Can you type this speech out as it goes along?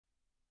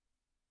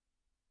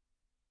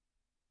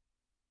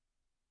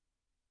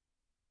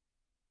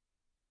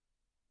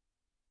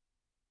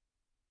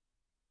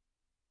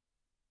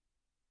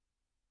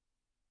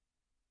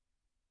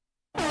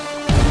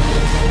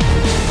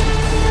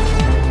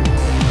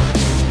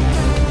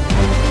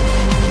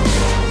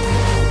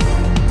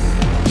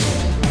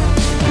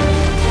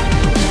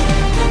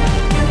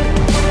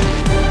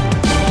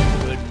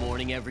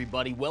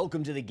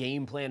Welcome to the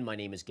Game Plan. My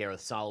name is Gareth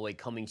Soloway,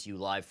 coming to you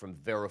live from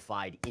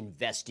Verified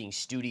Investing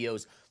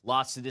Studios.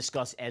 Lots to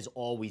discuss as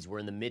always. We're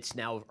in the midst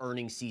now of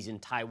earnings season.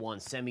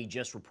 Taiwan Semi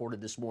just reported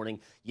this morning.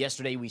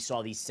 Yesterday, we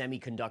saw these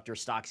semiconductor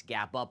stocks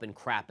gap up and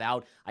crap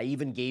out. I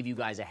even gave you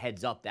guys a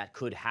heads up that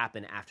could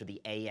happen after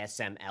the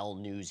ASML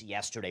news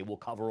yesterday. We'll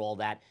cover all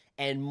that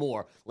and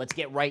more. Let's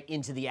get right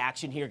into the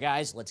action here,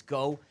 guys. Let's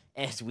go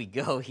as we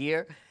go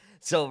here.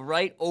 So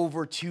right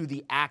over to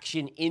the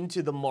action,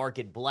 into the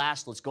market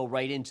blast. Let's go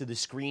right into the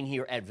screen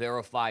here at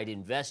Verified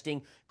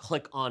Investing.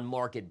 Click on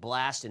Market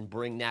Blast and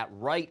bring that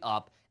right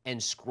up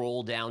and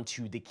scroll down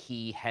to the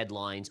key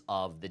headlines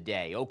of the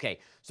day. Okay,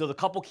 so the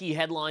couple key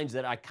headlines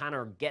that I kind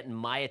of are getting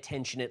my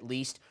attention at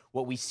least.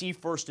 What we see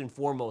first and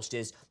foremost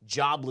is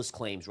jobless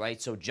claims,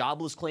 right? So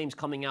jobless claims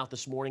coming out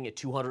this morning at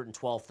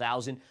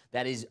 212,000.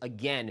 That is,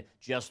 again,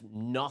 just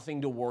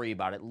nothing to worry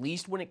about. At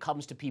least when it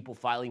comes to people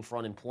filing for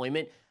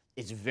unemployment,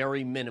 it's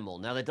very minimal.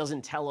 Now, that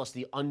doesn't tell us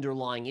the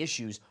underlying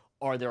issues.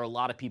 Are there a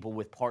lot of people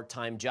with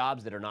part-time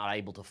jobs that are not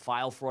able to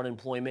file for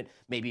unemployment,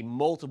 maybe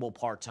multiple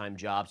part-time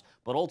jobs?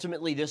 But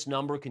ultimately, this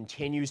number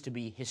continues to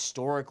be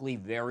historically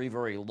very,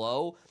 very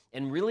low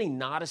and really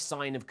not a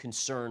sign of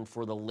concern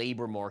for the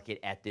labor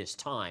market at this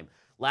time.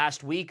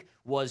 Last week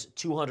was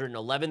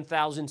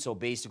 211,000, so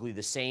basically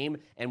the same,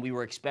 and we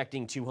were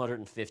expecting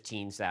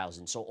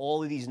 215,000. So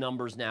all of these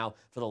numbers now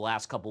for the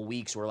last couple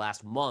weeks or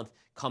last month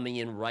coming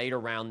in right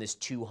around this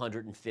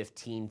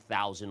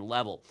 215,000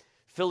 level.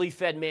 Philly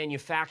Fed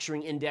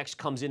Manufacturing Index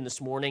comes in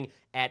this morning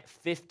at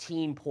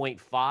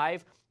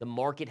 15.5. The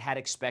market had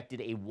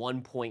expected a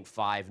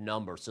 1.5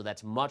 number, so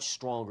that's much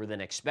stronger than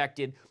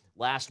expected.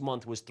 Last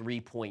month was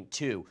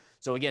 3.2.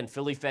 So again,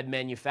 Philly Fed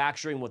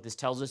Manufacturing, what this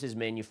tells us is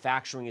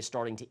manufacturing is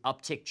starting to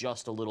uptick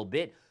just a little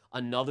bit.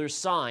 Another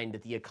sign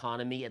that the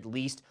economy, at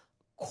least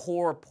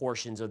core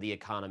portions of the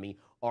economy,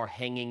 are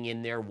hanging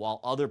in there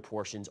while other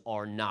portions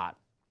are not.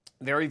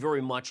 Very,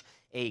 very much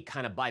a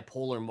kind of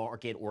bipolar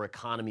market or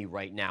economy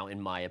right now,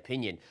 in my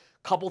opinion.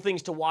 Couple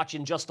things to watch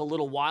in just a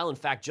little while. In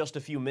fact, just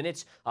a few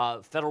minutes.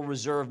 Federal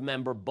Reserve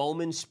member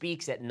Bowman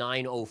speaks at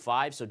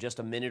 9:05, so just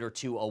a minute or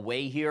two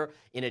away here.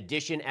 In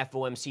addition,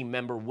 FOMC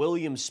member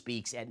Williams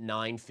speaks at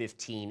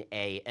 9:15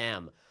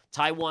 a.m.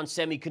 Taiwan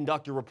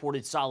Semiconductor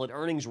reported solid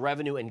earnings,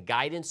 revenue, and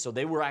guidance, so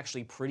they were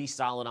actually pretty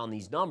solid on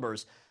these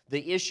numbers.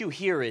 The issue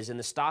here is, and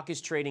the stock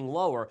is trading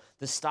lower,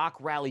 the stock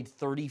rallied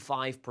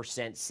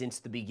 35% since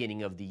the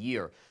beginning of the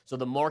year. So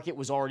the market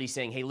was already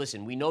saying, hey,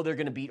 listen, we know they're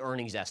going to beat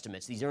earnings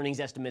estimates. These earnings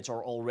estimates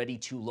are already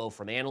too low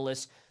from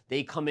analysts.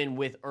 They come in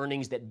with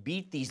earnings that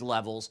beat these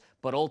levels,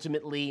 but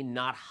ultimately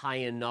not high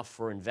enough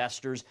for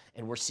investors.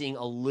 And we're seeing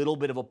a little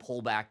bit of a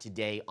pullback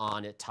today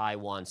on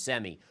Taiwan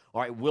Semi.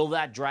 All right, will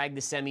that drag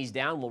the semis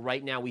down? Well,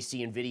 right now we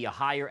see NVIDIA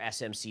higher,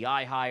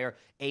 SMCI higher,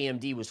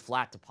 AMD was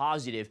flat to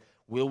positive.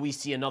 Will we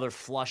see another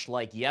flush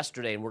like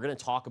yesterday? And we're going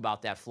to talk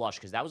about that flush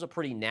because that was a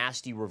pretty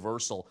nasty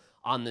reversal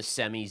on the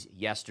semis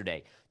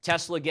yesterday.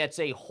 Tesla gets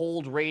a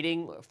hold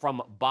rating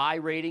from buy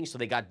rating, so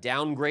they got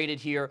downgraded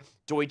here.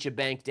 Deutsche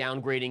Bank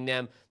downgrading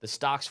them. The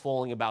stock's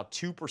falling about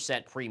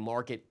 2%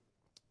 pre-market.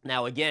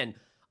 Now, again,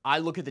 I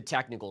look at the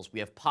technicals. We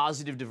have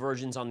positive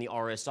divergence on the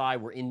RSI.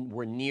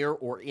 We're near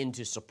or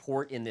into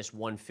support in this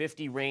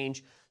 150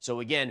 range. So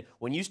again,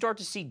 when you start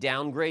to see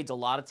downgrades, a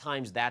lot of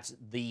times that's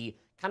the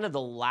kind of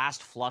the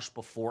last flush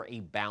before a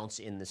bounce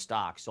in the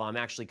stock. So I'm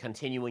actually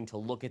continuing to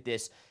look at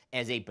this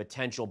as a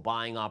potential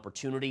buying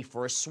opportunity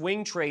for a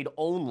swing trade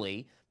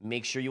only.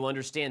 Make sure you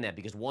understand that,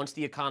 because once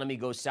the economy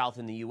goes south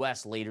in the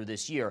U.S. later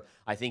this year,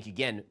 I think,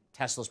 again,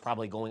 Tesla's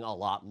probably going a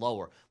lot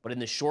lower. But in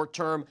the short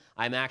term,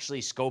 I'm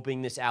actually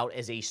scoping this out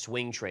as a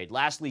swing trade.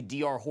 Lastly,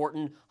 D.R.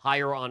 Horton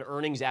higher on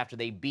earnings after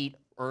they beat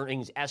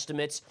earnings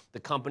estimates. The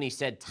company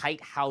said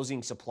tight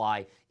housing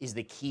supply is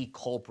the key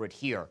culprit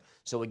here.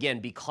 So again,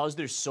 because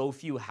there's so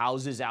few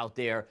houses out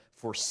there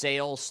for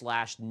sale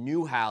 /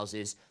 new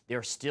houses,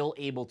 they're still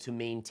able to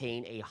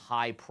maintain a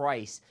high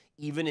price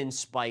even in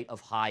spite of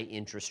high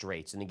interest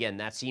rates. And again,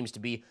 that seems to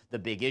be the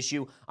big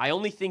issue. I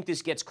only think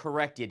this gets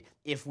corrected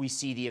if we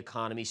see the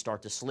economy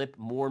start to slip.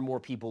 More and more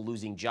people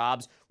losing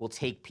jobs will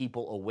take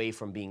people away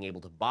from being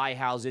able to buy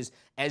houses.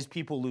 As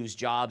people lose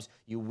jobs,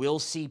 you will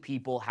see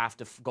people have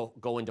to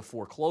go into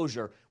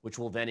foreclosure, which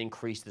will then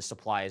increase the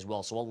supply as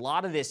well. So a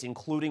lot of this,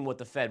 including what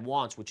the Fed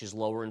wants, which is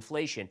lower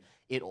inflation,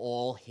 it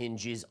all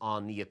hinges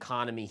on the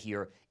economy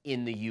here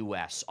in the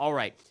U.S. All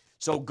right.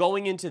 So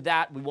going into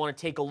that, we want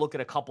to take a look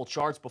at a couple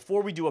charts.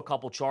 Before we do a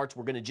couple charts,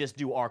 we're going to just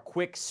do our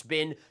quick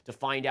spin to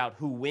find out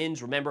who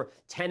wins. Remember,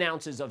 10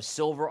 ounces of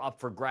silver up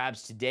for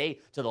grabs today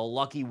to the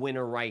lucky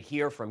winner right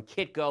here from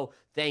Kitco.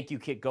 Thank you,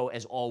 Kitco,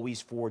 as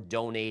always, for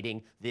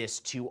donating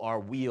this to our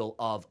Wheel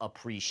of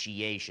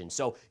Appreciation.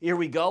 So here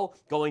we go,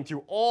 going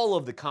through all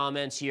of the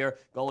comments here,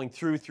 going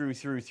through.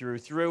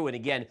 And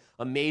again,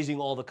 amazing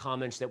all the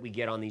comments that we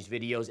get on these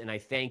videos. And I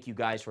thank you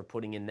guys for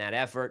putting in that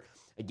effort.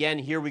 Again,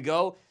 here we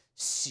go.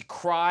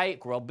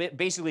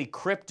 Basically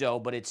crypto,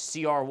 but it's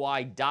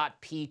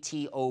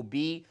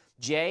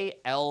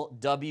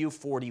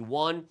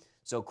CRY.PTOBJLW41.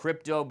 So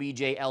crypto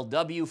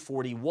BJLW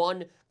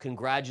 41,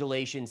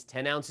 congratulations,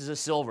 10 ounces of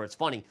silver. It's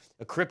funny,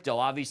 a crypto,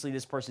 obviously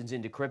this person's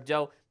into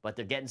crypto, but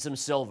they're getting some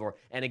silver.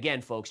 And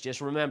again, folks,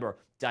 just remember,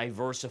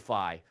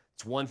 diversify.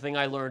 It's one thing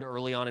I learned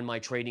early on in my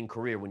trading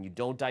career. When you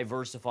don't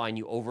diversify and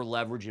you over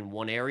leverage in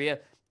one area,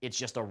 it's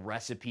just a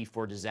recipe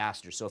for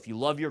disaster. So if you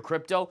love your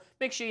crypto,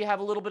 make sure you have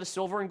a little bit of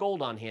silver and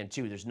gold on hand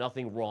too. There's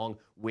nothing wrong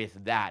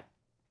with that.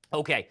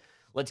 Okay,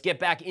 let's get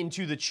back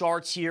into the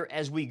charts here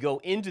as we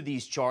go into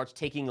these charts,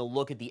 taking a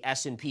look at the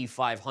S&P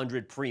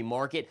 500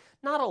 pre-market.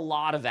 Not a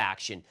lot of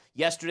action.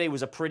 Yesterday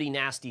was a pretty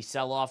nasty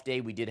sell-off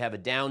day. We did have a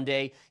down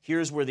day.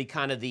 Here's where the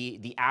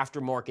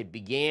aftermarket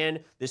began.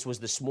 This was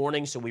this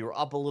morning, so we were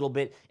up a little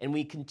bit, and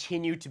we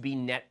continue to be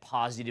net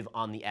positive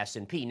on the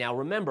S&P. Now,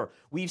 remember,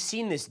 we've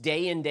seen this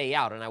day in, day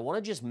out, and I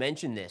want to just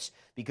mention this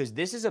because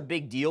this is a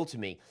big deal to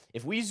me.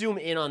 If we zoom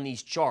in on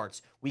these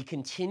charts, we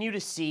continue to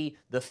see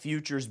the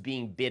futures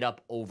being bid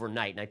up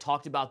overnight. And I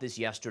talked about this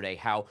yesterday,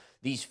 how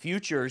these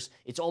futures,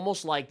 it's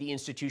almost like the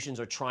institutions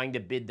are trying to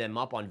bid them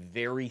up on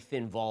very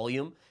thin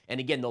volume. And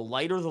again, the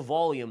lighter the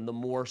volume, the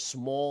more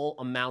small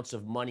amounts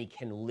of money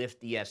can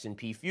lift the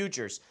S&P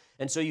futures.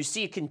 And so you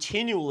see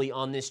continually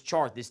on this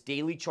chart, this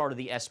daily chart of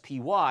the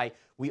SPY,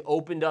 we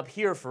opened up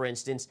here, for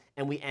instance,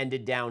 and we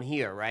ended down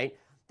here, right?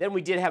 Then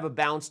we did have a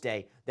bounce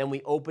day. Then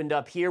we opened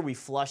up here, we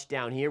flushed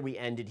down here, we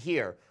ended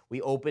here.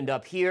 We opened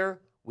up here,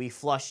 we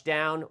flushed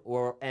down,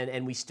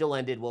 and we still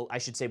ended, well, I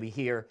should say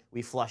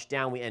we flushed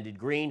down, we ended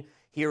green.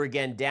 Here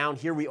again down,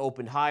 here we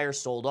opened higher,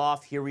 sold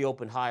off. Here we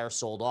opened higher,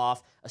 sold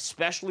off.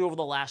 Especially over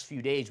the last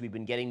few days, we've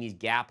been getting these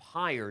gap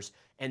higher,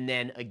 and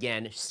then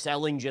again,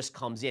 selling just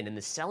comes in. And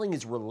the selling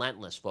is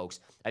relentless, folks.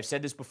 I've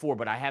said this before,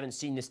 but I haven't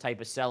seen this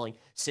type of selling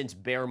since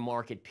bear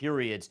market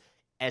periods,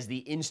 as the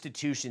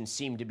institutions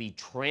seem to be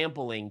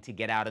trampling to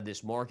get out of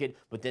this market,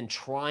 but then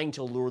trying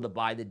to lure the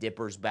buy the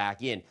dippers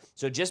back in.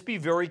 So just be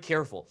very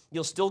careful.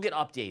 You'll still get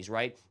up days,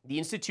 right? The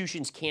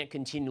institutions can't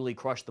continually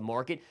crush the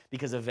market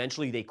because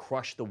eventually they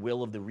crush the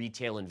will of the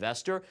retail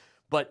investor.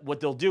 But what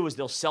they'll do is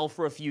they'll sell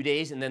for a few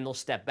days and then they'll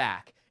step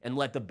back and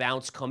let the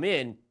bounce come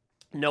in,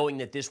 knowing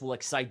that this will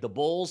excite the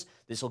bulls,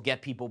 this will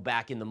get people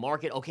back in the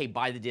market. Okay,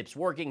 buy the dip's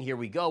working, here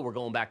we go, we're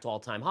going back to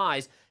all-time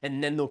highs,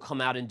 and then they'll come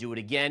out and do it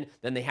again.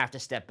 Then they have to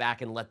step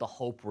back and let the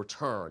hope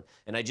return.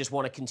 And I just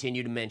want to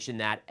continue to mention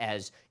that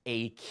as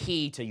a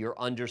key to your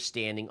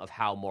understanding of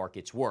how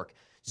markets work.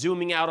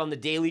 Zooming out on the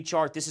daily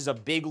chart, this is a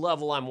big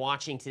level I'm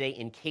watching today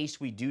in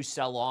case we do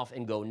sell off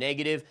and go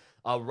negative.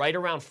 Right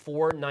around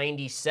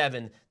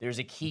 497, there's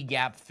a key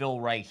gap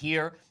fill right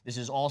here. This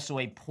is also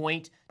a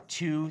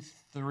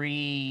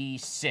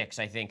 0.236,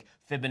 I think,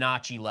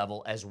 Fibonacci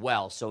level as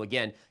well. So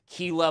again,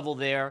 key level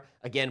there.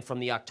 Again, from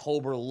the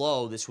October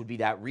low, this would be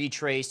that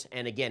retrace.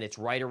 And again, it's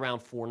right around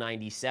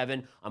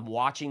 497. I'm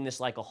watching this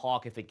like a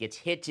hawk. If it gets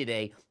hit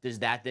today, does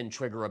that then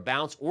trigger a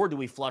bounce? Or do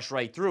we flush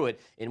right through it?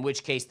 In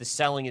which case, the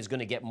selling is going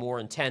to get more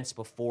intense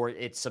before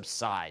it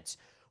subsides.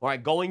 All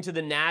right, going to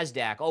the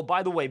NASDAQ. Oh,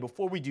 by the way,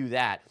 before we do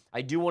that,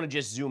 I do want to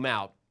just zoom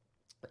out.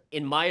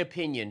 In my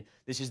opinion,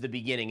 this is the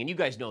beginning, and you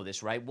guys know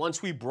this, right?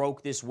 Once we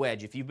broke this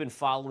wedge, if you've been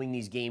following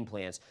these game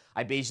plans,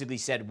 I basically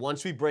said,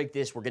 once we break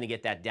this, we're going to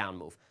get that down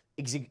move.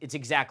 It's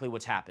exactly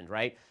what's happened,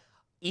 right?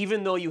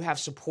 Even though you have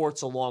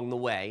supports along the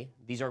way,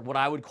 these are what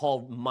I would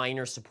call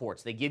minor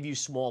supports. They give you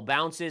small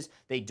bounces.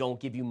 They don't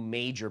give you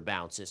major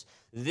bounces.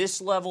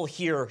 This level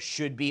here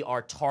should be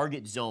our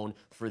target zone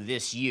for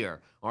this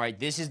year. All right,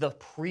 this is the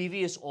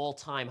previous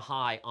all-time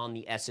high on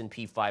the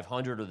S&P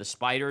 500 or the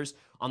spiders.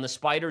 On the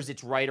spiders,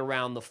 it's right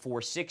around the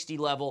 460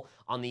 level.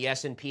 On the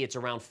S&P, it's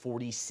around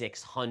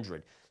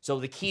 4,600. So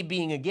the key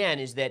being, again,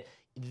 is that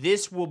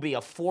this will be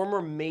a former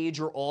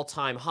major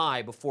all-time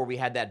high before we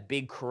had that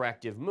big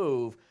corrective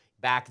move.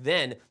 Back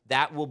then,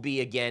 that will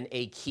be, again,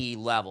 a key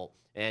level.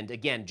 And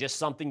again, just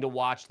something to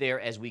watch there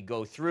as we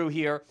go through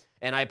here.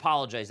 And I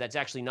apologize, that's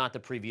actually not the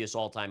previous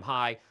all-time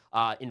high.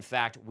 In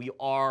fact, we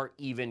are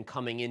even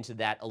coming into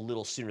that a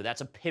little sooner.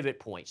 That's a pivot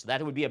point. So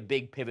that would be a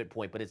big pivot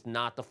point, but it's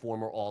not the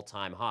former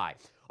all-time high.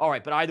 All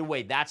right, but either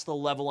way, that's the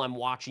level I'm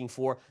watching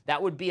for.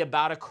 That would be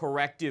about a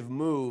corrective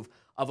move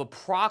of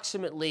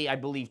approximately, I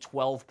believe,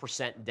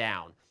 12%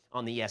 down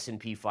on the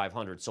S&P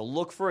 500. So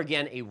look for,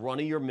 again, a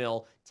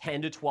run-of-your-mill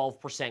 10 to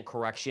 12%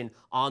 correction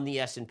on the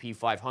S&P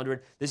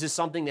 500. This is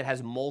something that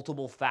has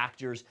multiple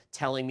factors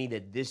telling me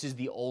that this is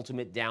the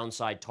ultimate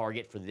downside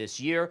target for this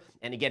year.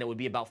 And again, it would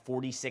be about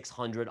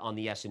 4,600 on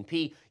the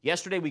S&P.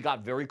 Yesterday, we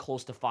got very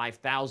close to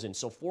 5,000.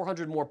 So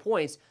 400 more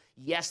points.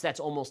 Yes, that's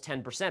almost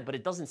 10%, but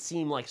it doesn't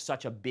seem like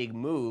such a big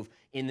move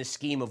in the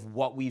scheme of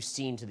what we've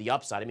seen to the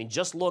upside. I mean,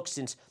 just look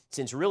since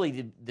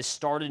really the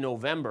start of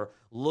November,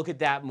 look at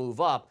that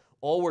move up.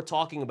 All we're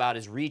talking about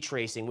is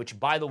retracing, which,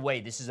 by the way,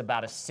 this is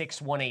about a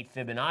 618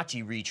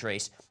 Fibonacci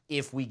retrace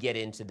if we get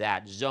into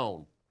that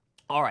zone.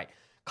 All right,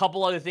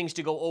 couple other things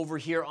to go over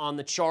here on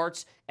the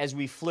charts as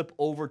we flip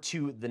over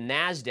to the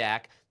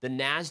NASDAQ. The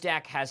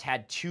NASDAQ has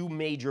had two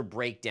major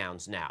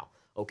breakdowns now.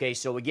 Okay,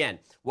 so again,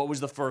 what was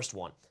the first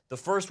one? The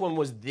first one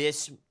was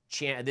this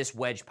this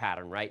wedge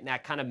pattern, right? And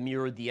that kind of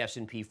mirrored the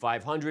S&P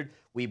 500.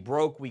 We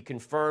broke, we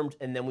confirmed,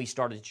 and then we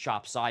started to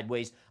chop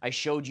sideways. I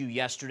showed you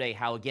yesterday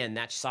how, again,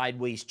 that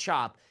sideways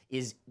chop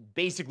is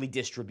basically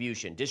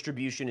distribution.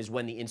 Distribution is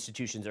when the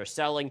institutions are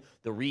selling,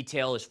 the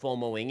retail is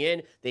FOMOing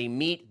in, they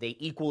meet, they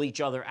equal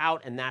each other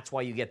out, and that's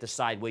why you get the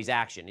sideways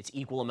action. It's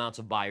equal amounts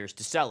of buyers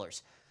to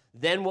sellers.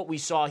 Then what we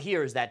saw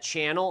here is that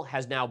channel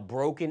has now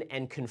broken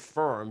and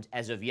confirmed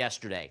as of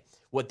yesterday.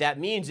 What that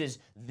means is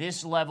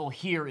this level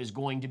here is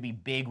going to be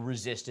big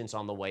resistance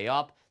on the way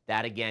up.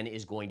 That, again,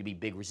 is going to be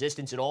big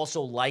resistance. It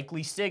also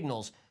likely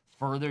signals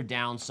further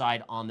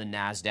downside on the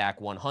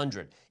NASDAQ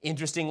 100.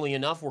 Interestingly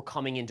enough, we're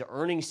coming into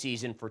earnings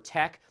season for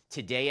tech.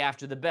 Today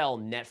after the bell,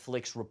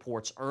 Netflix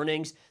reports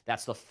earnings.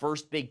 That's the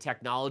first big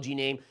technology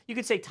name. You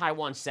could say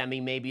Taiwan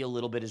Semi maybe a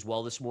little bit as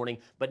well this morning,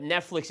 but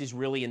Netflix is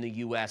really in the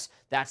U.S.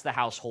 That's the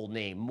household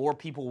name. More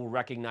people will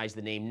recognize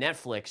the name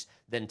Netflix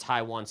than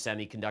Taiwan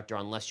Semiconductor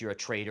unless you're a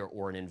trader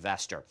or an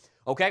investor.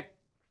 Okay,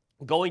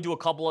 going to a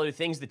couple other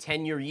things. The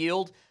 10-year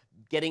yield,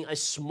 getting a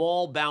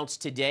small bounce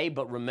today,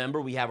 but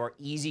remember, we have our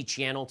easy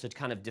channel to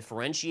kind of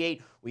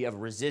differentiate. We have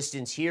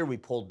resistance here. We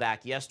pulled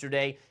back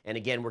yesterday, and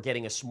again, we're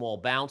getting a small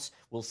bounce.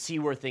 We'll see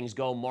where things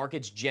go.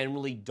 Markets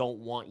generally don't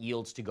want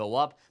yields to go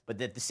up,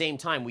 but at the same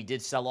time, we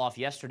did sell off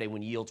yesterday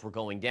when yields were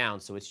going down,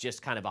 so it's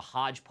just kind of a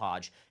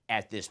hodgepodge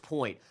at this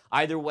point.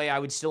 Either way, I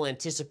would still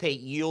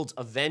anticipate yields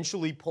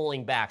eventually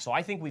pulling back. So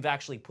I think we've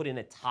actually put in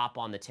a top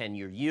on the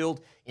 10-year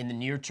yield in the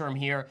near term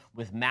here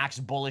with max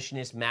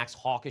bullishness, max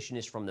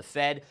hawkishness from the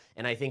Fed,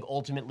 and I think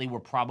ultimately we're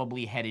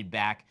probably headed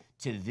back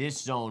to this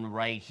zone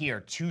right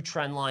here. Two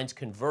trend lines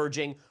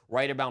converging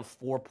right about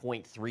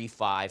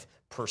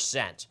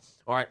 4.35%.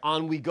 All right,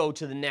 on we go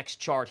to the next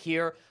chart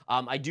here.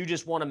 I do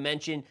just want to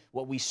mention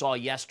what we saw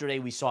yesterday.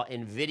 We saw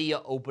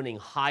NVIDIA opening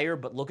higher,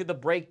 but look at the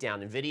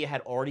breakdown. NVIDIA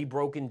had already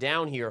broken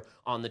down here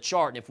on the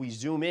chart, and if we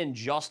zoom in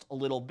just a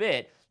little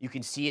bit, you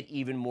can see it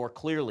even more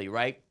clearly,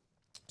 right?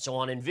 So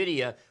on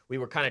NVIDIA, we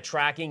were kind of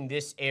tracking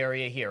this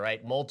area here,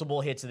 right?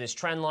 Multiple hits of this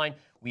trend line.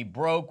 We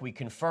broke, we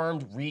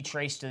confirmed,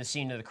 retraced to the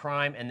scene of the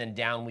crime, and then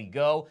down we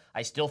go.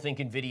 I still think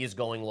NVIDIA is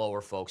going lower,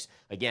 folks.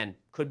 Again,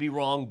 could be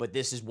wrong, but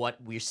this is what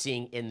we're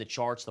seeing in the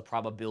charts. The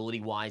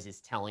probability-wise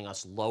is telling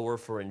us lower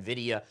for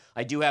NVIDIA.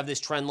 I do have this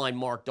trend line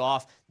marked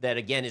off that,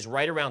 again, is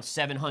right around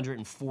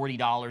 $740,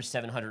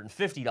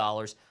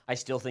 $750. I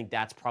still think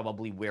that's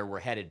probably where we're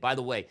headed. By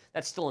the way,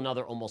 that's still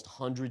another almost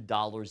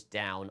 $100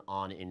 down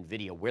on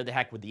NVIDIA. Where the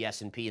heck would the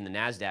S&P and the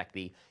NASDAQ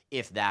be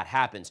if that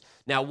happens?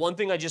 Now, one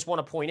thing I just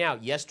want to point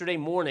out, yesterday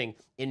morning,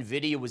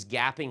 NVIDIA was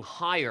gapping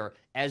higher,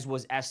 as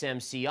was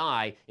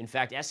SMCI. In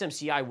fact,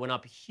 SMCI went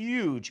up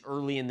huge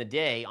early in the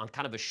day on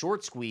kind of a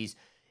short squeeze,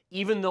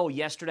 even though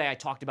yesterday I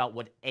talked about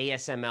what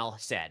ASML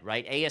said,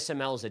 right?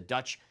 ASML is a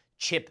Dutch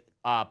chip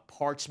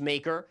parts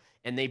maker,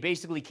 and they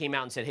basically came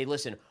out and said, hey,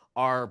 listen,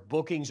 our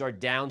bookings are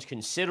down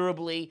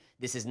considerably.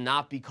 This is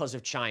not because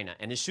of China.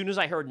 And as soon as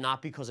I heard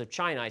not because of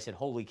China, I said,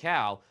 holy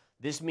cow,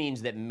 this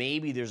means that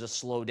maybe there's a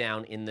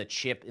slowdown in the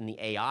chip in the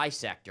AI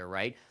sector,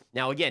 right?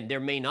 Now, again, there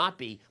may not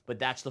be, but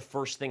that's the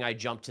first thing I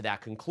jumped to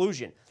that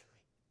conclusion.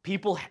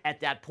 People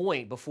at that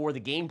point, before the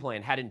game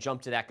plan, hadn't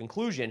jumped to that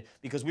conclusion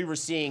because we were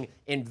seeing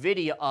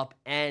NVIDIA up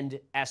and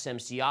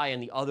SMCI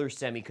and the other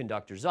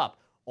semiconductors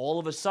up. All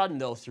of a sudden,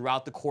 though,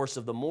 throughout the course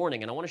of the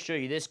morning, and I want to show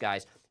you this,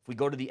 guys. If we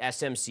go to the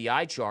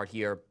SMCI chart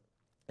here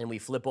and we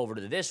flip over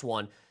to this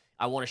one,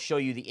 I want to show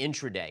you the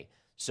intraday.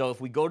 So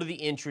if we go to the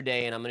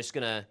intraday, and I'm just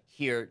going to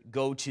here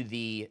go to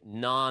the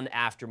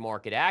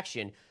non-aftermarket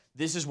action,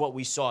 this is what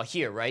we saw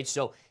here, right?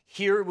 So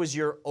here was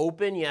your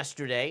open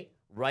yesterday,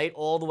 right,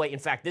 all the way. In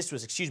fact, this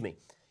was,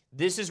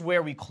 this is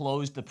where we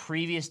closed the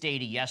previous day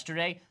to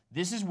yesterday.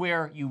 This is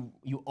where you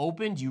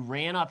opened, you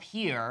ran up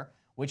here,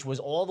 which was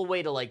all the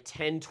way to like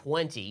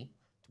 1020,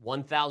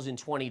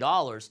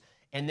 $1,020,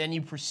 and then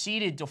you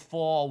proceeded to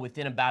fall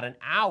within about an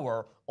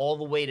hour all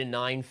the way to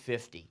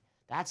 950.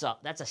 That's a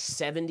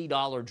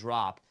 $70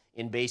 drop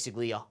in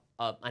basically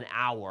an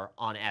hour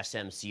on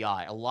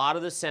SMCI. A lot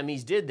of the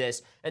semis did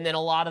this, and then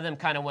a lot of them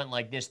kind of went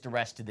like this the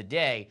rest of the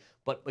day.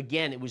 But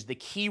again, the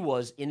key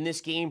was in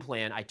this game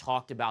plan, I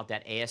talked about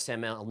that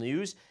ASML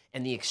news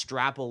and the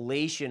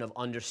extrapolation of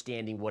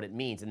understanding what it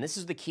means. And this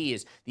is the key,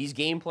 is these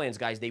game plans,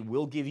 guys, they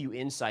will give you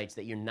insights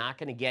that you're not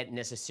going to get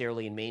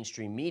necessarily in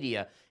mainstream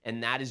media,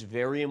 and that is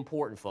very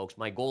important, folks.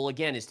 My goal,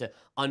 again, is to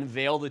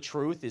unveil the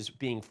truth, is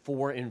being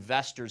for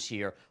investors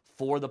here,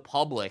 for the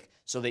public,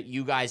 so that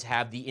you guys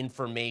have the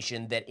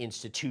information that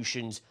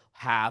institutions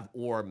have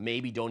or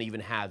maybe don't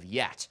even have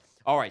yet.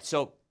 All right,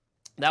 so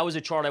that was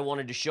a chart I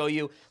wanted to show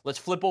you. Let's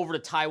flip over to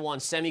Taiwan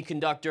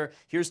Semiconductor.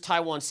 Here's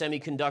Taiwan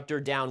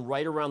Semiconductor down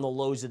right around the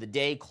lows of the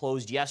day,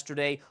 closed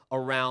yesterday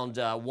around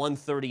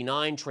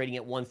 139, trading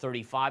at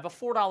 135. A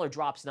 $4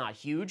 drop's not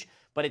huge,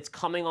 but it's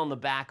coming on the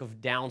back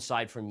of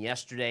downside from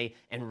yesterday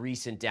and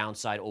recent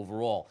downside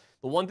overall.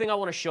 The one thing I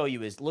want to show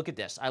you is, look at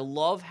this. I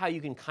love how you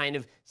can kind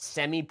of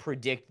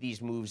semi-predict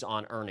these moves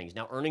on earnings.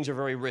 Now, earnings are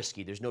very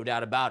risky. There's no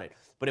doubt about it.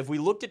 But if we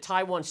looked at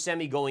Taiwan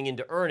Semi going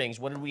into earnings,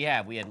 what did we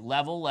have? We had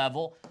level,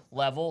 level,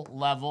 level,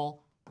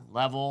 level,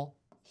 level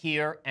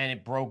here, and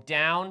it broke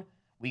down.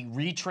 We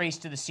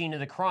retraced to the scene of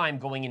the crime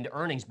going into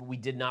earnings, but we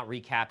did not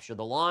recapture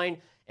the line.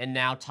 And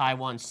now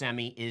Taiwan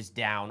Semi is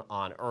down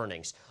on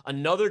earnings.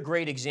 Another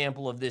great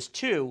example of this,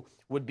 too,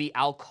 would be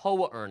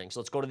Alcoa earnings.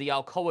 Let's go to the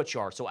Alcoa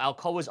chart. So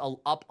Alcoa's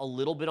up a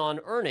little bit on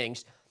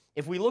earnings.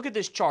 If we look at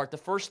this chart, the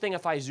first thing,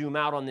 if I zoom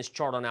out on this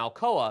chart on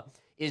Alcoa,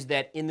 is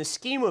that in the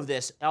scheme of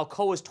this,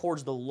 Alcoa is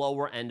towards the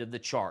lower end of the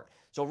chart.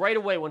 So right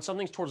away, when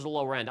something's towards the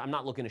lower end, I'm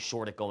not looking to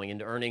short it going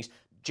into earnings.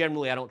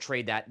 Generally, I don't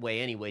trade that way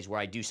anyways, where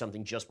I do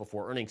something just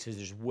before earnings because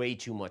there's way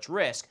too much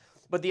risk.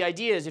 But the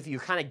idea is if you're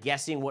kind of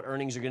guessing what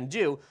earnings are going to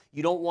do,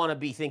 you don't want to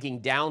be thinking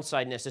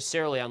downside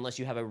necessarily unless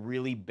you have a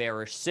really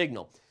bearish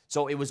signal.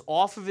 So it was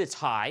off of its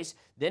highs.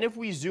 Then if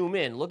we zoom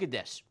in, look at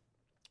this,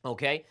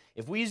 okay?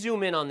 If we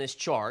zoom in on this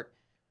chart,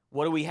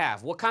 what do we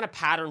have? What kind of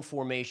pattern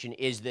formation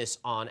is this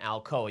on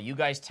Alcoa? You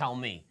guys tell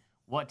me.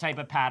 What type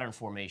of pattern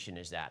formation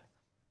is that?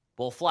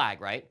 Bull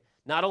flag, right?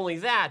 Not only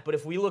that, but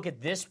if we look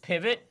at this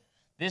pivot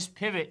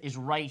is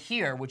right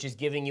here, which is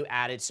giving you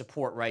added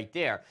support right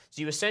there.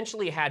 So you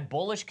essentially had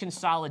bullish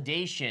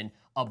consolidation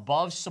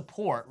above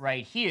support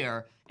right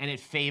here, and it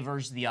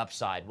favors the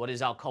upside. What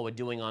is Alcoa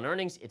doing on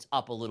earnings? It's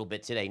up a little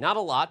bit today. Not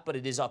a lot, but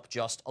it is up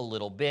just a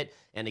little bit.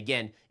 And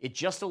again, it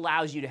just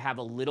allows you to have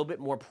a little bit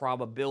more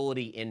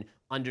probability in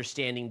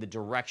understanding the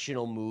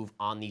directional move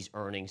on these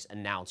earnings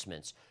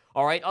announcements.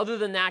 All right, other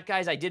than that,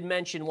 guys, I did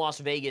mention Las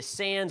Vegas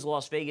Sands.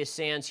 Las Vegas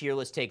Sands here,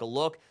 let's take a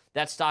look.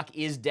 That stock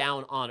is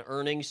down on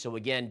earnings. So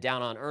again,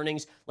 down on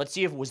earnings. Let's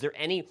see if was there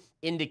any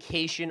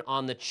indication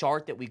on the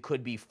chart that we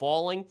could be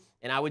falling.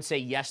 And I would say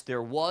yes,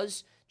 there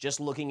was. Just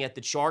looking at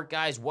the chart,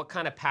 guys, what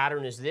kind of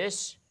pattern is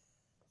this?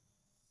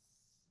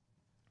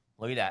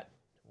 Look at that.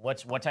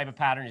 What type of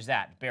pattern is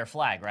that? Bear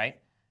flag, right?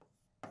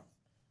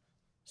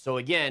 So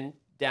again,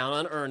 down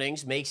on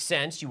earnings makes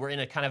sense. You were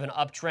in a kind of an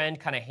uptrend,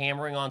 kind of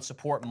hammering on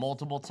support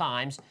multiple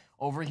times.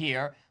 Over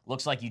here,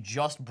 looks like you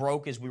just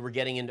broke as we were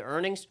getting into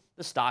earnings.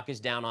 The stock is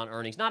down on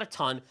earnings. Not a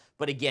ton,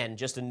 but again,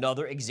 just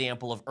another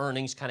example of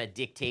earnings kind of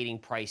dictating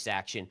price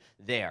action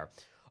there.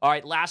 All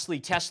right, lastly,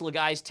 Tesla,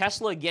 guys.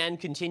 Tesla, again,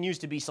 continues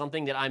to be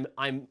something that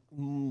I'm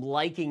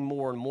liking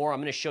more and more. I'm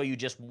going to show you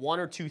just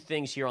one or two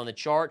things here on the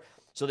chart.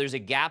 So there's a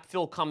gap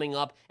fill coming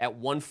up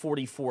at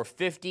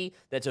 144.50.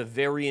 That's a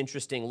very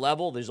interesting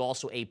level. There's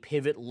also a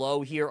pivot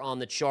low here on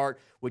the chart,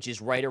 which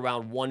is right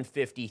around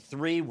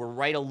 153. We're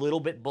right a little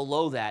bit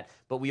below that,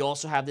 but we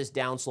also have this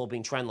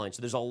downsloping trend line.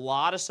 So there's a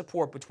lot of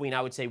support between,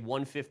 I would say,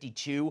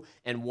 152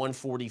 and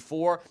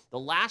 144. The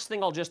last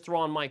thing I'll just throw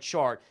on my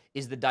chart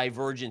is the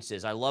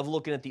divergences. I love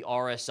looking at the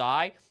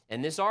RSI,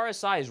 and this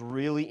RSI is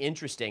really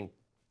interesting.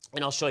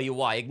 And I'll show you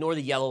why. Ignore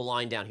the yellow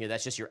line down here.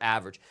 That's just your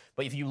average.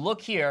 But if you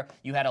look here,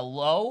 you had a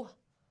low,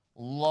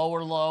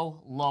 lower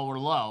low, lower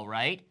low,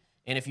 right?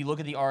 And if you look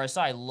at the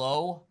RSI,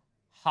 low,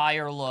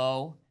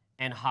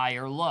 and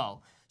higher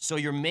low. So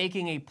you're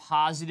making a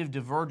positive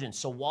divergence.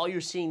 So while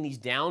you're seeing these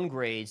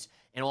downgrades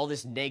and all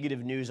this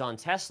negative news on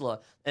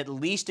Tesla, at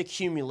least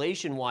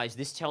accumulation-wise,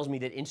 this tells me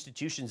that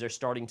institutions are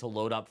starting to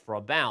load up for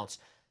a bounce.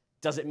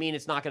 Does it mean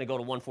it's not going to go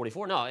to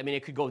 144? No, I mean,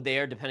 it could go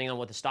there depending on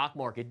what the stock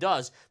market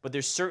does, but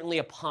there's certainly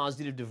a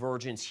positive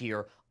divergence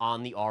here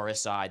on the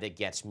RSI that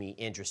gets me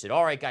interested.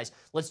 All right, guys,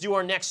 let's do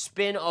our next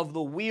spin of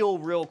the wheel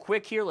real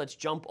quick here. Let's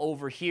jump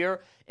over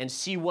here and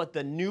see what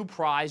the new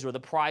prize or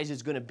the prize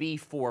is going to be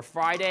for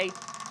Friday.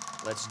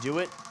 Let's do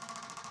it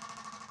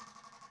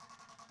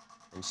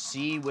and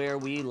see where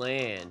we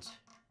land.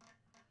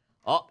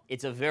 Oh,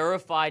 it's a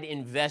verified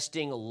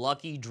investing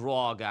lucky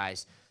draw,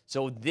 guys.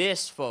 So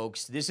this,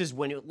 folks, this is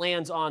when it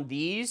lands on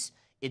these,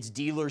 it's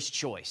dealer's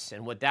choice.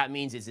 And what that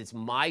means is it's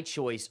my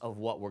choice of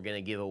what we're going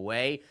to give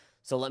away.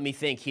 So let me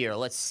think here.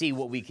 Let's see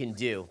what we can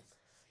do.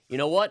 You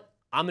know what?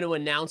 I'm going to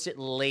announce it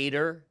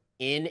later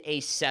in a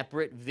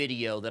separate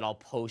video that I'll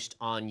post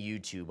on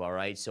YouTube, all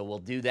right? So we'll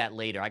do that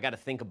later. I got to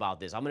think about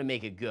this. I'm going to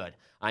make it good.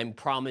 I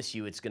promise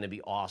you it's going to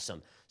be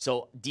awesome.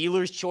 So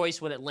dealer's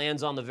choice when it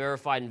lands on the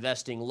verified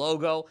investing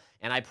logo,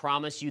 and I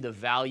promise you the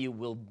value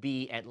will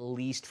be at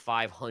least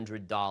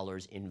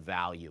 $500 in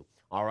value.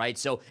 All right,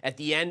 so at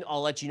the end,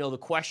 I'll let you know the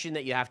question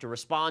that you have to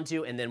respond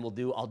to, and then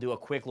I'll do a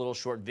quick little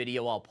short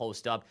video I'll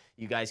post up.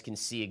 You guys can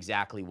see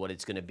exactly what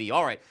it's going to be.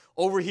 All right,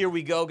 over here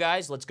we go,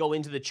 guys. Let's go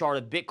into the chart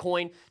of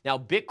Bitcoin. Now,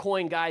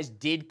 Bitcoin, guys,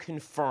 did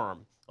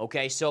confirm.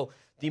 Okay, so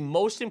the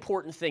most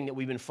important thing that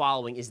we've been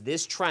following is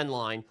this trend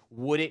line.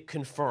 Would it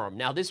confirm?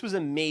 Now, this was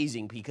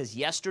amazing because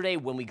yesterday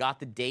when we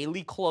got the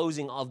daily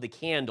closing of the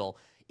candle,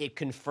 it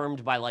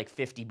confirmed by like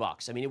 50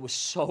 bucks. I mean, it was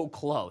so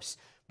close.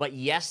 But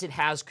yes, it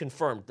has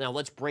confirmed. Now,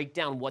 let's break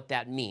down what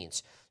that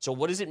means. So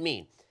what does it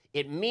mean?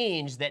 It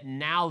means that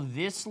now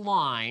this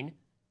line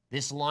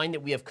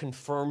that we have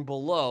confirmed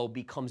below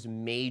becomes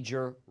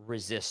major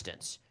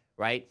resistance,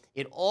 right?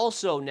 It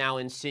also now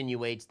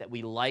insinuates that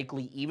we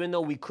likely, even though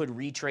we could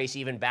retrace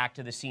even back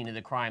to the scene of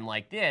the crime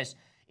like this,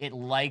 it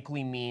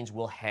likely means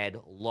we'll head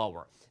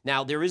lower.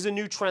 Now, there is a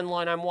new trend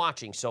line I'm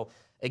watching. So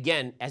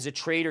again, as a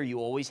trader, you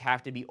always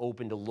have to be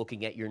open to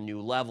looking at your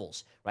new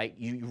levels, right?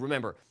 You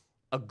remember,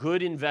 a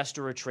good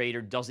investor or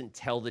trader doesn't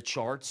tell the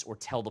charts or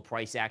tell the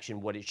price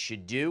action what it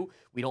should do.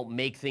 We don't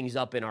make things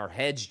up in our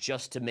heads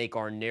just to make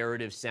our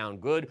narrative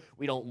sound good.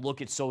 We don't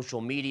look at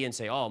social media and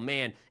say, oh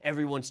man,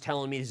 everyone's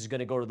telling me this is going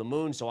to go to the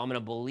moon, so I'm going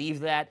to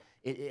believe that.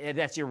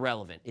 That's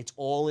irrelevant. It's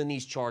all in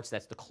these charts.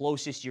 That's the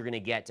closest you're going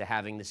to get to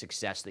having the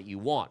success that you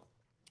want.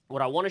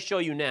 What I want to show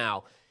you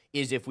now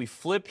is if we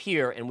flip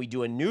here and we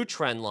do a new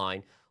trend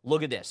line,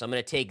 look at this. I'm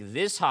going to take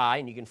this high,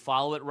 and you can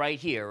follow it right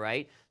here,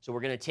 right? So we're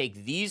going to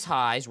take these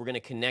highs. We're going to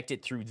connect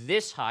it through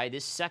this high,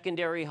 this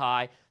secondary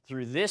high,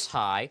 through this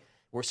high.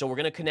 So we're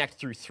going to connect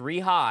through 3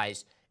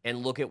 highs, and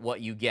look at what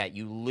you get.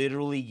 You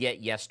literally get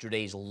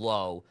yesterday's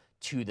low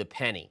to the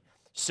penny.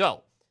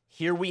 So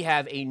here we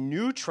have a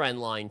new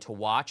trend line to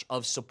watch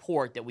of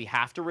support that we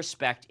have to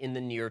respect in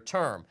the near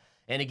term.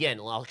 And again,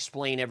 I'll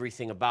explain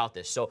everything about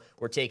this. So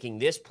we're taking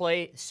this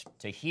place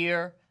to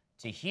here,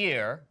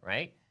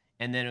 right?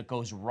 And then it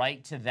goes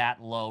right to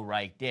that low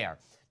right there.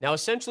 Now,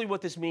 essentially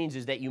what this means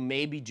is that you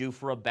may be due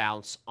for a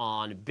bounce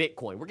on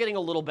Bitcoin. We're getting a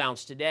little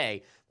bounce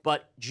today,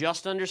 but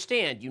just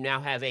understand you now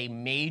have a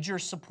major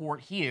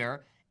support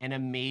here and a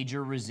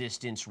major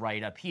resistance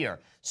right up here.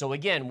 So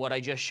again, what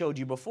I just showed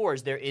you before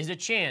is there is a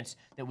chance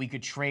that we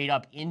could trade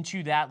up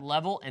into that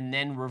level and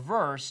then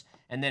reverse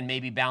and then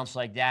maybe bounce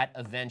like that.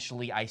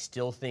 Eventually, I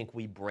still think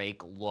we break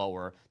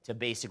lower to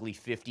basically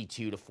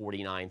 52 to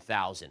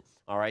 49,000.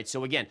 All right,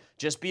 so again,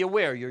 just be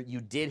aware,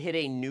 you did hit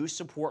a new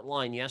support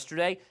line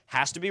yesterday.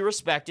 Has to be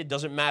respected.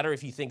 Doesn't matter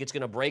if you think it's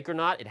going to break or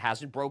not. It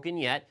hasn't broken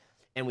yet,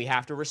 and we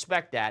have to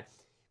respect that.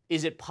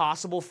 Is it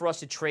possible for us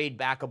to trade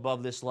back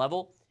above this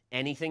level?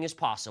 Anything is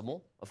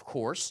possible, of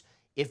course.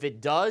 If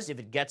it does, if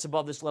it gets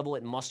above this level,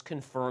 it must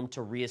confirm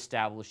to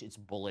reestablish its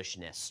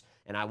bullishness.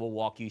 And I will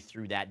walk you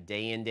through that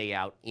day in, day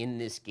out in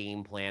this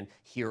game plan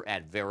here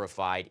at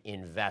Verified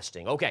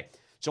Investing. Okay,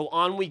 so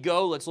on we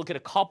go. Let's look at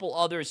a couple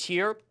others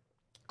here.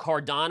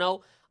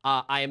 Cardano.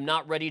 I am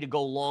not ready to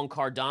go long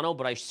Cardano,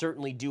 but I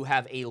certainly do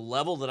have a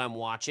level that I'm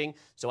watching.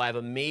 So I have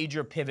a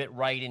major pivot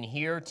right in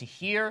here to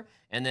here,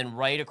 and then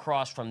right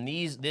across from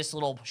this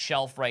little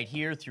shelf right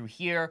here through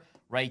here,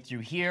 right through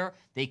here.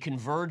 They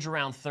converge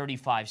around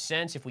 35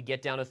 cents. If we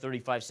get down to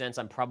 35 cents,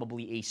 I'm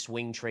probably a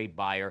swing trade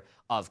buyer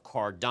of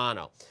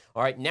Cardano.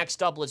 All right,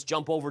 next up, let's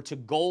jump over to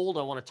gold.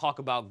 I want to talk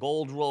about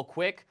gold real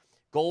quick.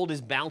 Gold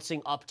is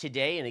bouncing up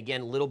today, and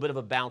again, a little bit of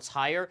a bounce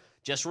higher.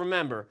 Just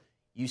remember,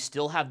 you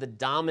still have the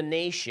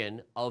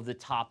domination of the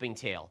topping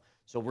tail.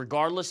 So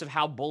regardless of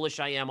how bullish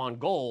I am on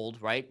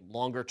gold, right,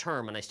 longer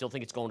term, and I still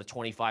think it's going to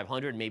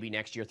 2,500, maybe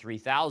next year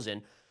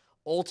 3,000,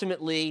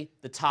 ultimately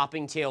the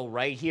topping tail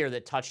right here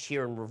that touched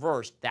here and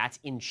reversed, that's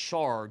in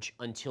charge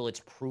until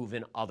it's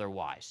proven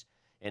otherwise.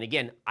 And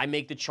again, I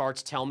make the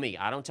charts tell me.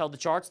 I don't tell the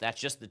charts.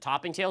 That's just the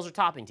topping tails are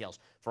topping tails.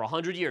 For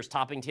 100 years,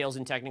 topping tails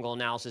in technical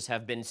analysis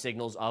have been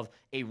signals of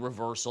a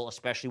reversal,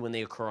 especially when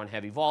they occur on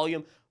heavy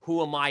volume.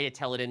 Who am I to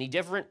tell it any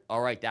different?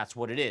 All right, that's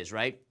what it is,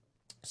 right?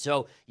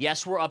 So,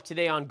 yes, we're up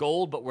today on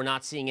gold, but we're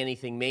not seeing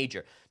anything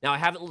major. Now, I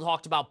haven't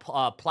talked about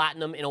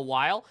platinum in a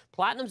while.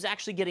 Platinum's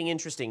actually getting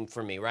interesting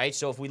for me, right?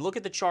 So if we look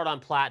at the chart on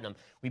platinum,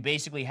 we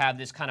basically have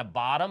this kind of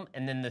bottom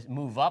and then the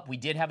move up. We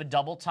did have a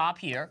double top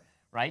here,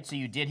 right? So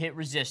you did hit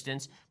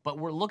resistance, but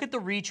look at the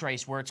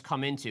retrace where it's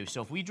come into.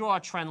 So if we draw a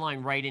trend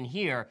line right in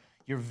here,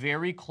 you're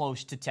very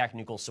close to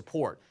technical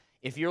support.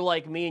 If you're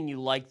like me and you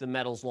like the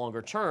metals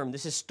longer term,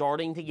 this is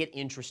starting to get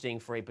interesting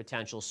for a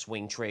potential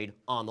swing trade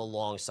on the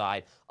long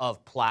side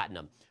of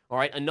platinum. All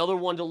right, another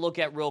one to look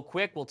at real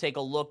quick, we'll take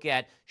a look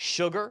at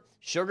sugar.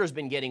 Sugar's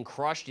been getting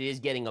crushed. It is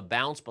getting a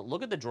bounce, but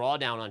look at the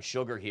drawdown on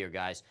sugar here,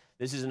 guys.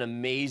 This is an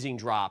amazing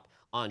drop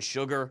on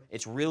sugar.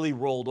 It's really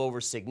rolled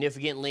over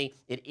significantly.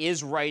 It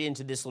is right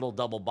into this little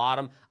double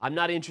bottom. I'm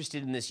not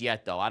interested in this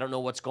yet, though. I don't know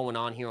what's going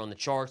on here on the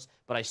charts,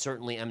 but I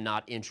certainly am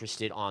not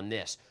interested on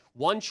this.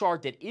 One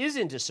chart that is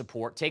into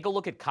support, take a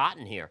look at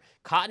cotton here.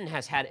 Cotton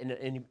has had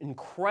an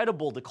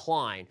incredible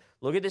decline.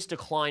 Look at this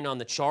decline on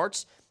the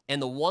charts.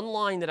 And the one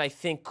line that I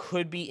think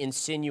could be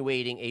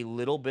insinuating a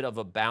little bit of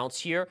a bounce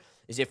here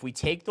is if we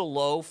take the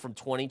low from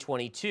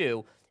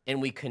 2022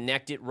 and we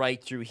connect it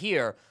right through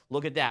here,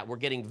 look at that. We're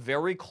getting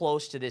very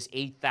close to this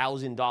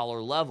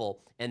 $8,000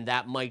 level, and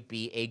that might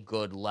be a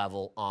good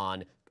level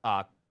on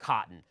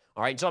cotton.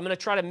 All right, so I'm going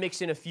to try to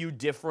mix in a few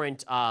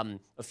different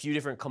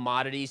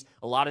commodities.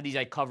 A lot of these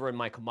I cover in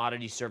my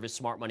commodity service,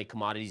 Smart Money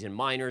Commodities and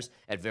Miners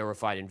at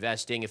Verified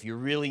Investing. If you're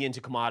really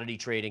into commodity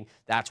trading,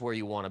 that's where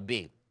you want to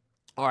be.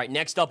 All right,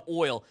 next up,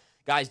 oil.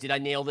 Guys, did I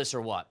nail this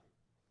or what?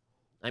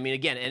 I mean,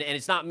 again, and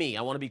it's not me.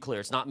 I want to be clear.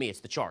 It's not me. It's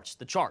the charts.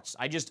 The charts.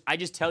 I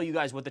just tell you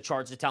guys what the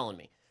charts are telling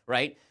me,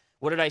 right?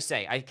 What did I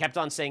say? I kept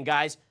on saying,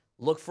 guys,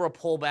 look for a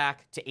pullback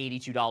to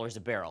 $82 a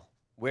barrel.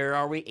 Where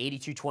are we?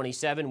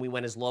 82.27. We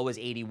went as low as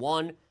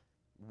 81.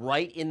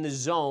 Right in the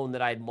zone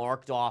that I had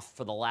marked off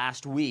for the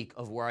last week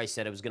of where I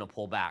said it was going to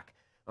pull back.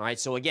 All right,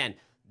 so again,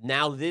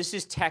 now this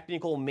is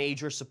technical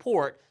major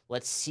support.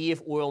 Let's see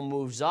if oil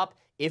moves up.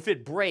 If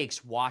it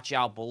breaks, watch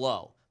out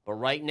below. But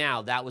right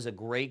now, that was a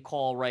great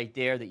call right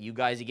there that you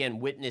guys, again,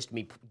 witnessed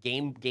me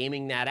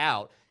gaming that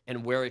out.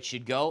 and where it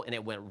should go, and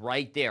it went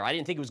right there. I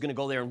didn't think it was going to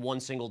go there in one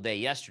single day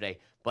yesterday,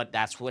 but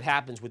that's what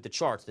happens with the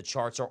charts. The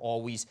charts are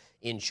always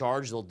in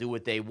charge. They'll do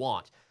what they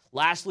want.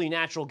 Lastly,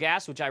 natural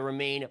gas, which I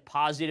remain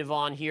positive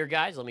on here,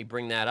 guys. Let me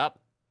bring that up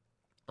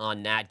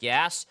on nat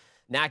gas.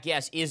 Nat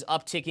gas is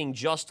upticking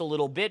just a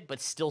little bit, but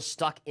still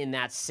stuck in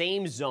that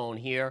same zone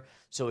here.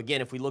 So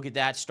again, if we look at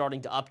that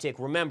starting to uptick,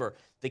 remember,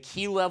 the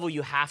key level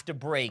you have to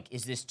break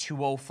is this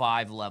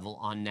 205 level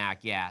on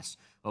nat gas.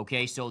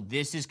 Okay, so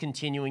this is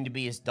continuing to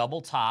be its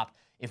double top.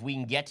 If we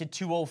can get to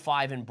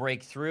 205 and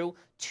break through,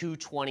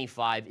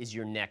 225 is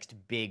your next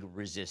big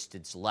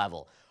resistance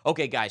level.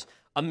 Okay, guys,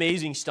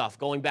 amazing stuff.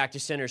 Going back to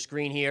center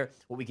screen here,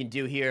 what we can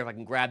do here, if I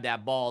can grab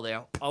that ball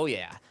there. Oh,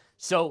 yeah.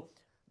 So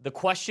the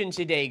question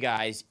today,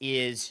 guys,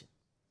 is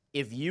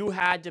if you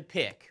had to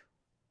pick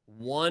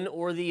one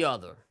or the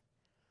other,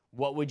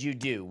 what would you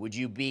do? Would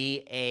you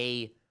be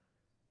a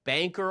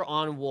banker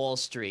on Wall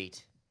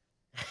Street?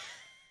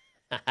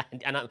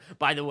 And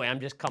by the way, I'm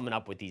just coming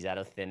up with these out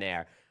of thin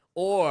air.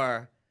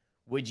 Or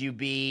would you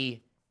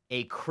be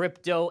a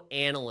crypto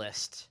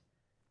analyst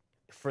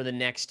for the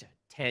next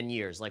 10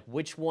 years? Like,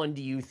 which one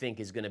do you think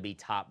is going to be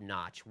top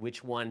notch?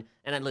 Which one?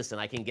 And listen,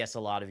 I can guess a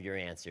lot of your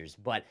answers.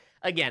 But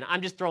again,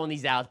 I'm just throwing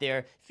these out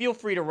there. Feel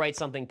free to write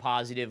something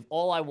positive.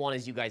 All I want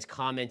is you guys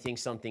commenting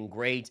something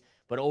great.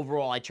 But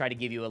overall, I try to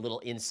give you a little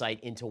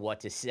insight into what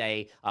to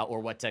say or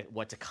what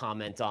to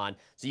comment on.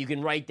 So you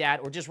can write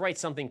that or just write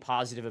something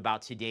positive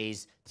about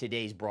today's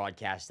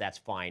broadcast. That's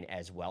fine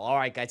as well. All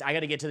right, guys, I got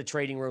to get to the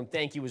trading room.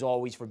 Thank you, as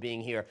always, for being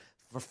here,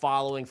 for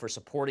following, for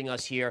supporting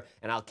us here.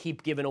 And I'll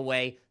keep giving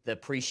away the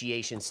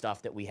appreciation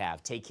stuff that we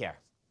have. Take care.